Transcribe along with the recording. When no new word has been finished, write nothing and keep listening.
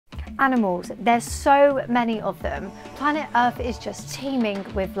animals. There's so many of them. Planet Earth is just teeming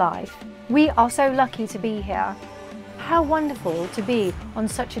with life. We are so lucky to be here. How wonderful to be on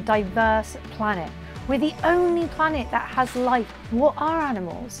such a diverse planet. We're the only planet that has life. What are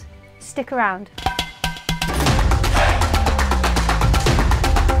animals? Stick around.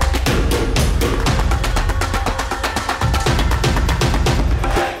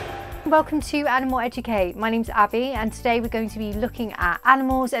 Welcome to Animal Educate. My name's Abby and today we're going to be looking at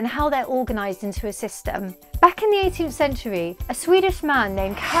animals and how they're organised into a system. Back in the 18th century, a Swedish man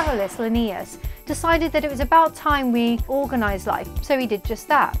named Carolus Linnaeus decided that it was about time we organised life, so he did just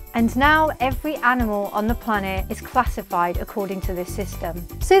that. And now every animal on the planet is classified according to this system.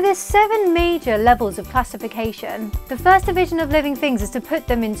 So there's 7 major levels of classification. The first division of living things is to put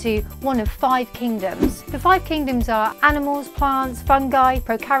them into one of 5 kingdoms. The 5 kingdoms are animals, plants, fungi,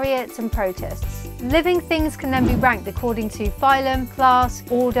 prokaryotes and protists. Living things can then be ranked according to phylum, class,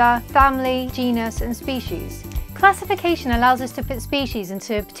 order, family, genus and species. Classification allows us to put species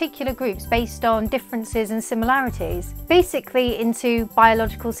into particular groups based on differences and similarities, basically into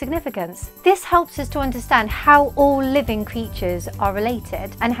biological significance. This helps us to understand how all living creatures are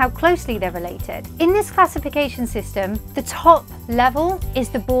related and how closely they're related. In this classification system, the top level is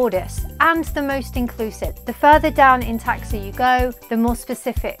the broadest and the most inclusive. The further down in taxa you go, the more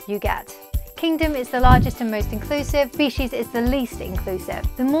specific you get. Kingdom is the largest and most inclusive, species is the least inclusive.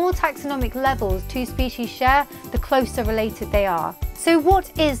 The more taxonomic levels 2 species share, the closer related they are. So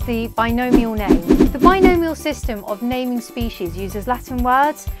what is the binomial name? The binomial system of naming species uses Latin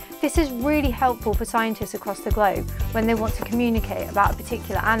words. This is really helpful for scientists across the globe when they want to communicate about a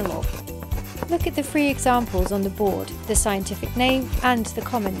particular animal. Look at the 3 examples on the board, the scientific name and the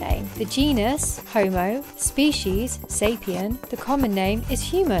common name. The genus, Homo, species, sapien, the common name is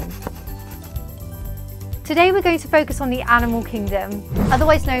human. Today we're going to focus on the animal kingdom,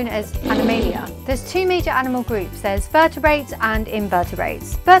 otherwise known as Animalia. There's 2 major animal groups, there's vertebrates and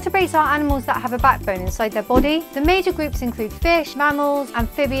invertebrates. Vertebrates are animals that have a backbone inside their body. The major groups include fish, mammals,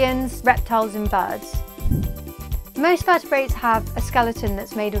 amphibians, reptiles and birds. Most vertebrates have a skeleton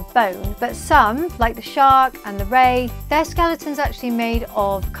that's made of bone, but some, like the shark and the ray, their skeleton's actually made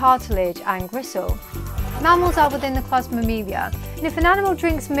of cartilage and gristle. Mammals are within the class Mammalia, and if an animal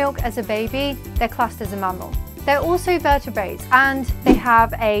drinks milk as a baby, they're classed as a mammal. They're also vertebrates and they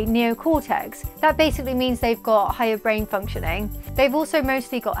have a neocortex. That basically means they've got higher brain functioning. They've also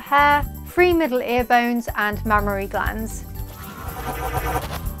mostly got hair, 3 middle ear bones and mammary glands.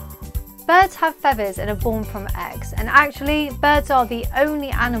 Birds have feathers and are born from eggs, and actually birds are the only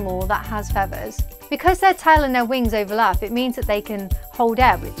animal that has feathers. Because their tail and their wings overlap, it means that they can hold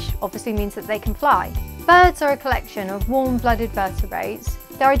air, which obviously means that they can fly. Birds are a collection of warm-blooded vertebrates.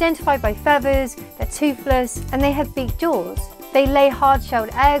 They're identified by feathers, they're toothless, and they have beaked jaws. They lay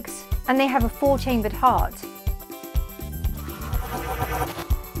hard-shelled eggs, and they have a 4-chambered heart.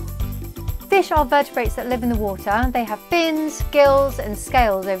 Fish are vertebrates that live in the water. They have fins, gills, and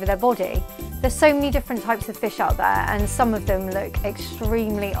scales over their body. There's so many different types of fish out there, and some of them look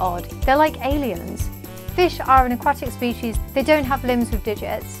extremely odd. They're like aliens. Fish are an aquatic species. They don't have limbs with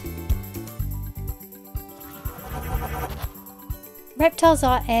digits. Reptiles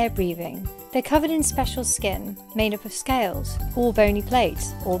are air-breathing. They're covered in special skin, made up of scales, or bony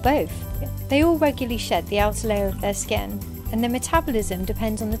plates, or both. They all regularly shed the outer layer of their skin, and their metabolism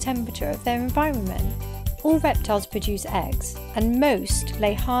depends on the temperature of their environment. All reptiles produce eggs, and most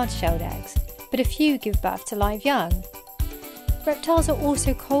lay hard-shelled eggs, but a few give birth to live young. Reptiles are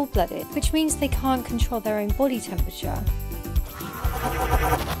also cold-blooded, which means they can't control their own body temperature.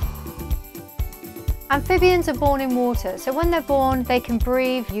 Amphibians are born in water, so when they're born they can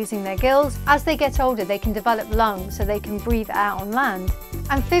breathe using their gills. As they get older they can develop lungs so they can breathe air on land.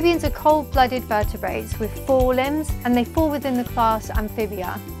 Amphibians are cold-blooded vertebrates with 4 limbs and they fall within the class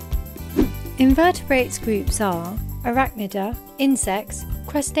Amphibia. Invertebrates groups are Arachnida, insects,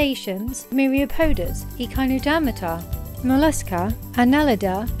 crustaceans, myriapodas, echinodermata, mollusca,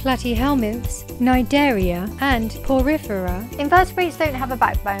 annelida, platyhelminths, cnidaria and porifera. Invertebrates don't have a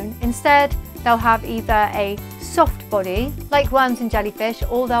backbone. Instead, they'll have either a soft body, like worms and jellyfish,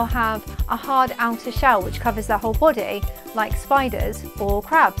 or they'll have a hard outer shell which covers their whole body, like spiders or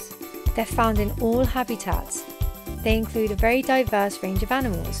crabs. They're found in all habitats. They include a very diverse range of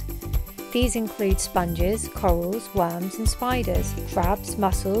animals. These include sponges, corals, worms and spiders. Crabs,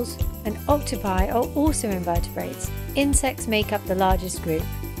 mussels and octopi are also invertebrates. Insects make up the largest group.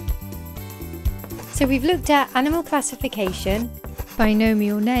 So we've looked at animal classification,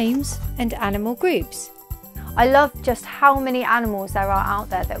 binomial names and animal groups. I love just how many animals there are out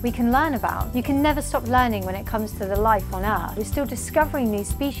there that we can learn about. You can never stop learning when it comes to the life on Earth. We're still discovering new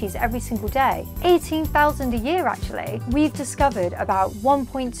species every single day. 18,000 a year actually. We've discovered about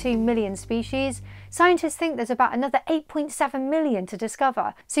 1.2 million species. Scientists think there's about another 8.7 million to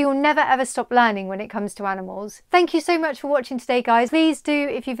discover. So you'll never ever stop learning when it comes to animals. Thank you so much for watching today, guys. Please do,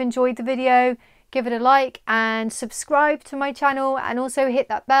 if you've enjoyed the video, give it a like and subscribe to my channel, and also hit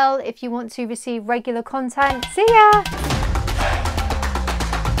that bell if you want to receive regular content. See ya!